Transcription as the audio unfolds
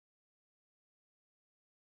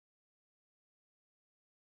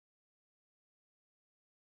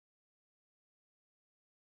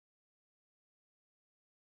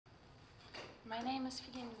My name is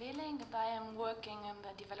Philine Wehling, and I am working in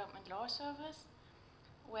the Development Law Service,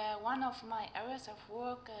 where one of my areas of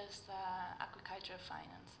work is agricultural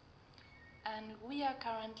finance. And we are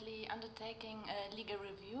currently undertaking a legal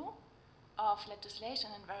review of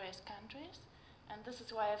legislation in various countries, and this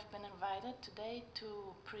is why I've been invited today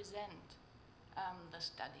to present the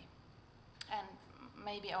study and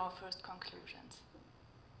maybe our first conclusions.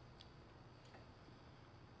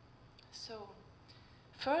 So,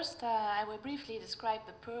 first, I will briefly describe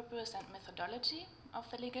the purpose and methodology of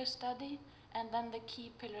the legal study, and then the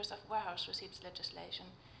key pillars of warehouse receipts legislation,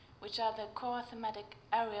 which are the core thematic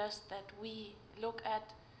areas that we look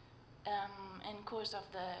at in course of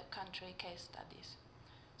the country case studies.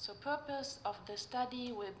 So, purpose of the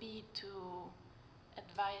study will be to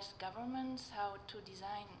advise governments how to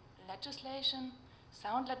design legislation,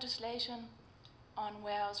 sound legislation on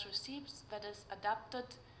warehouse receipts that is adapted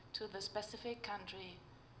to the specific country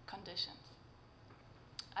conditions.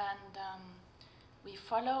 And we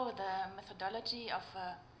follow the methodology of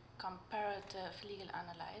a comparative legal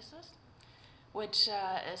analysis, which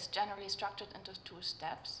is generally structured into two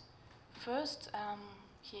steps. First,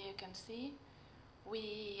 here you can see,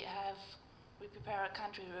 we prepare a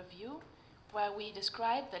country review where we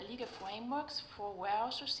describe the legal frameworks for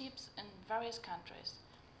warehouse receipts in various countries.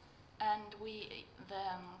 And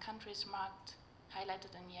the countries marked,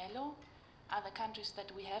 highlighted in yellow, are the countries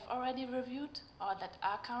that we have already reviewed or that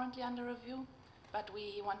are currently under review, but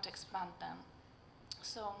we want to expand them.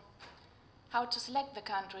 So, how to select the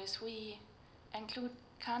countries? We include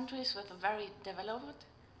countries with a very developed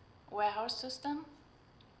warehouse system,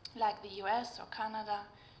 like the US or Canada,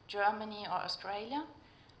 Germany or Australia,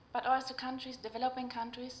 but also developing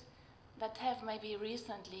countries that have maybe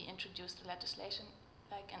recently introduced legislation,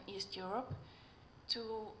 like in East Europe, to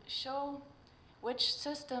show which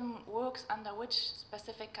system works under which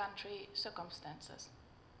specific country circumstances.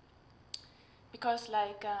 Because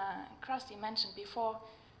like Krusty mentioned before,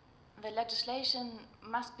 the legislation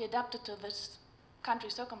must be adapted to this country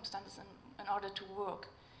circumstances in order to work.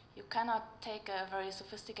 You cannot take a very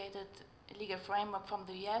sophisticated legal framework from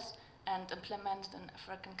the US and implement it in an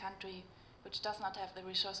African country which does not have the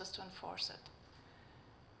resources to enforce it.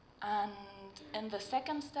 And in the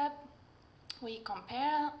second step, we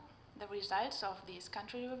compare the results of these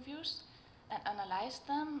country reviews and analyze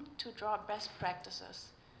them to draw best practices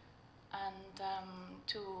and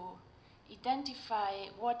to identify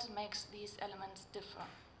what makes these elements differ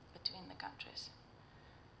between the countries.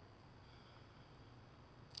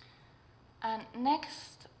 And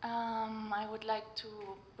next, I would like to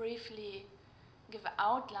briefly give an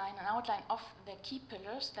outline of the key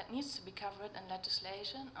pillars that needs to be covered in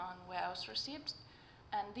legislation on warehouse receipts.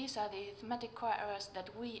 And these are the thematic core areas that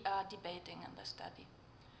we are debating in the study.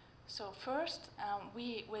 So first,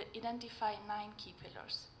 we will identify 9 key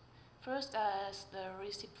pillars. First is the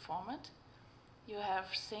receipt format. You have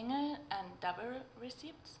single and double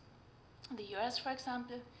receipts. The US, for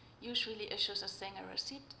example, usually issues a single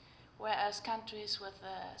receipt, whereas countries with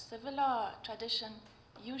a civil law tradition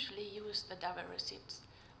usually use the double receipts.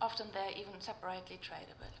 Often they're even separately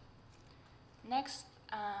tradable. Next,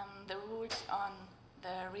 the rules on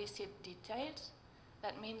the receipt details.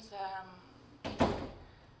 That means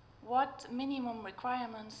what minimum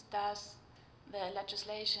requirements does the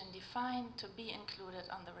legislation define to be included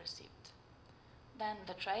on the receipt. Then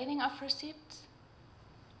the trading of receipts,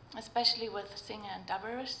 especially with single and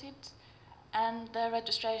double receipts, and the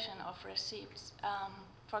registration of receipts.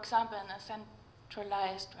 For example, in a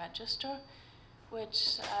centralized register,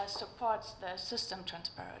 which supports the system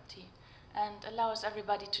transparency and allows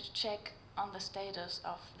everybody to check on the status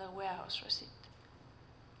of the warehouse receipt.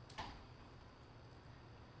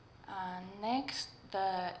 Next,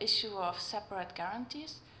 the issue of separate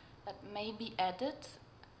guarantees that may be added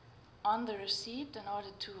on the receipt in order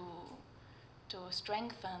to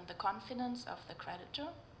strengthen the confidence of the creditor.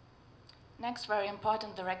 Next, very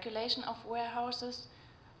important, the regulation of warehouses,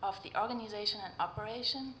 of the organization and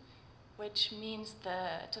operation, which means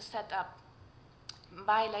to set up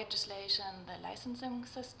by legislation the licensing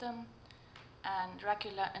system and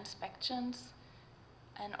regular inspections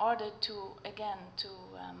in order to, again,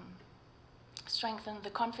 strengthen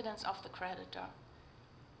the confidence of the creditor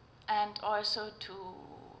and also to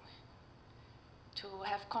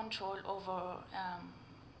have control over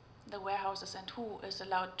the warehouses and who is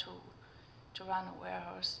allowed to run a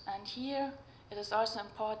warehouse. And here it is also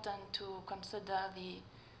important to consider the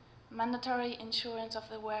mandatory insurance of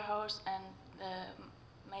the warehouse and the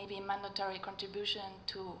maybe mandatory contribution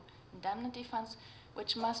to indemnity funds,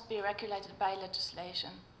 which must be regulated by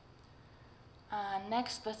legislation.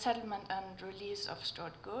 Next, the settlement and release of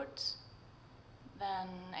stored goods. then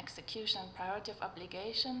execution and priority of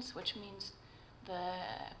obligations, which means the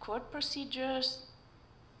court procedures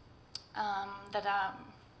that are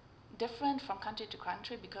different from country to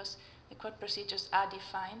country because the court procedures are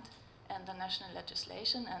defined in the national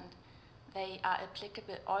legislation and they are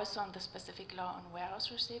applicable also on the specific law on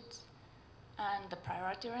warehouse receipts, and the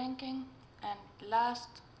priority ranking, and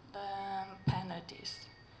last, the penalties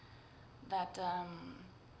that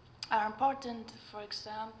are important, for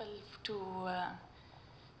example,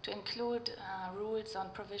 to include rules on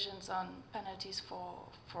provisions on penalties for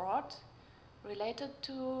fraud related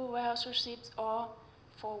to warehouse receipts or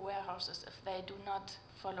for warehouses if they do not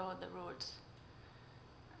follow the rules.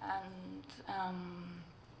 And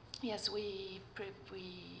yes, we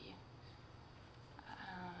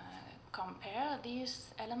compare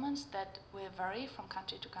these elements that will vary from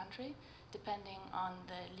country to country depending on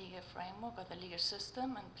the legal framework or the legal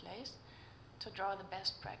system in place to draw the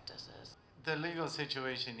best practices. The legal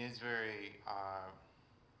situation is very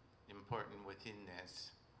important within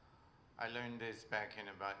this. I learned this back in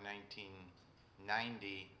about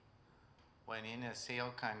 1990 when in a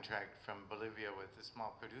sale contract from Bolivia with a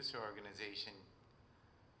small producer organization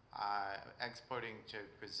exporting to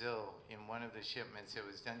Brazil, in one of the shipments it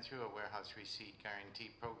was done through a warehouse receipt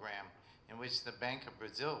guarantee program in which the Bank of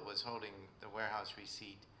Brazil was holding the warehouse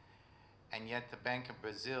receipt, and yet the Bank of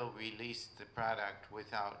Brazil released the product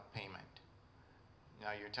without payment.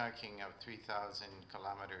 Now you're talking of 3,000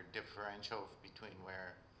 kilometer differential between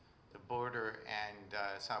where the border and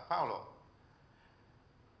Sao Paulo.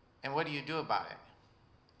 And what do you do about it?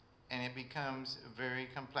 And it becomes very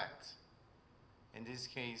complex. In this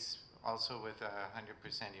case, also with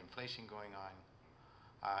 100% inflation going on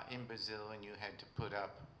in Brazil, and you had to put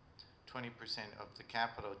up 20% of the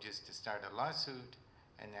capital just to start a lawsuit,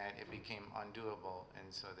 and that it became undoable,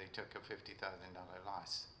 and so they took a $50,000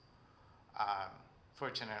 loss.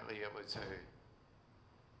 Fortunately,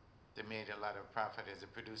 they made a lot of profit as a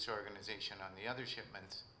producer organization on the other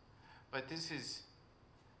shipments, but this is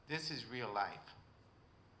real life.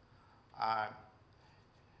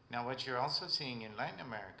 Now, what you're also seeing in Latin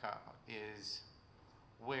America is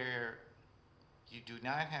where you do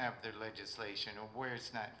not have the legislation or where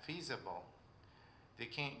it's not feasible. They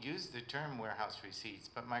can't use the term warehouse receipts,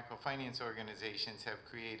 but microfinance organizations have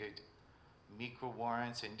created micro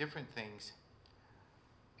warrants and different things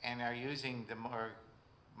and are using the more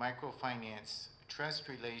microfinance trust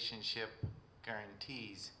relationship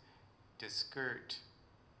guarantees to skirt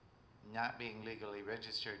not being legally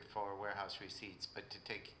registered for warehouse receipts, but to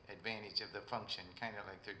take advantage of the function, kind of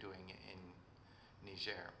like they're doing in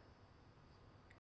Niger.